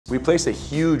We place a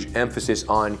huge emphasis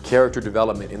on character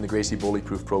development in the Gracie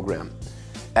Bullyproof program.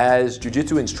 As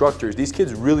jiu-jitsu instructors, these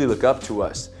kids really look up to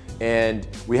us, and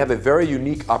we have a very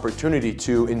unique opportunity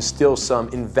to instill some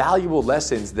invaluable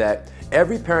lessons that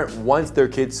every parent wants their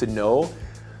kids to know,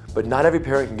 but not every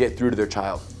parent can get through to their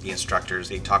child. The instructors,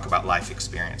 they talk about life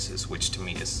experiences, which to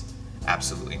me is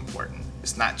absolutely important.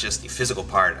 It's not just the physical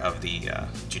part of the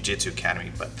Jiu-Jitsu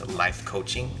Academy, but the life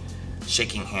coaching,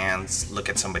 shaking hands, look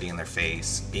at somebody in their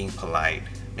face, being polite,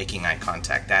 making eye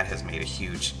contact. That has made a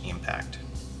huge impact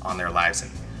on their lives. And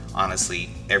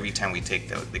honestly, every time we take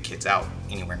the kids out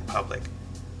anywhere in public,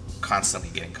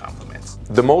 constantly getting compliments.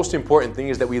 The most important thing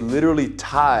is that we literally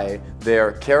tie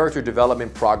their character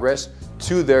development progress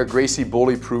to their Gracie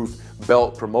Bullyproof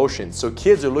belt promotion. So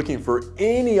kids are looking for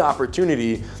any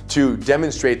opportunity to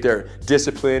demonstrate their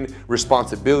discipline,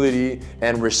 responsibility,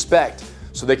 and respect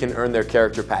so they can earn their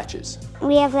character patches.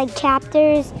 We have like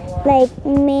chapters like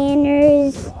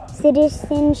manners,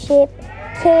 citizenship,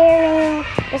 caring,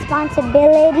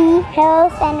 responsibility,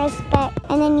 health, and respect.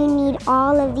 And then you need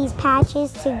all of these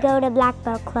patches to go to Black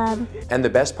Belt Club. And the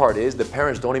best part is the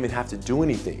parents don't even have to do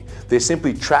anything. They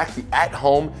simply track the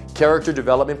at-home character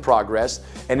development progress,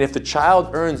 and if the child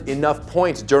earns enough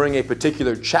points during a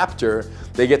particular chapter,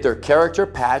 they get their character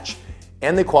patch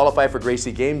and they qualify for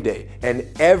Gracie Game Day. And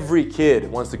every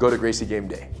kid wants to go to Gracie Game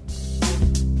Day.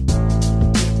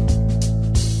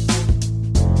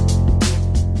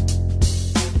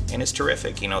 And it's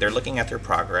terrific. You know, they're looking at their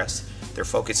progress, they're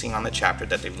focusing on the chapter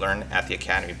that they've learned at the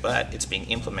academy, but it's being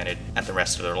implemented at the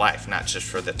rest of their life, not just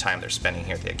for the time they're spending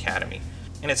here at the academy.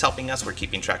 And it's helping us. We're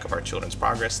keeping track of our children's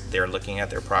progress. They're looking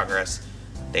at their progress.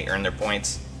 They earn their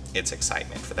points. It's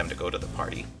excitement for them to go to the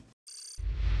party.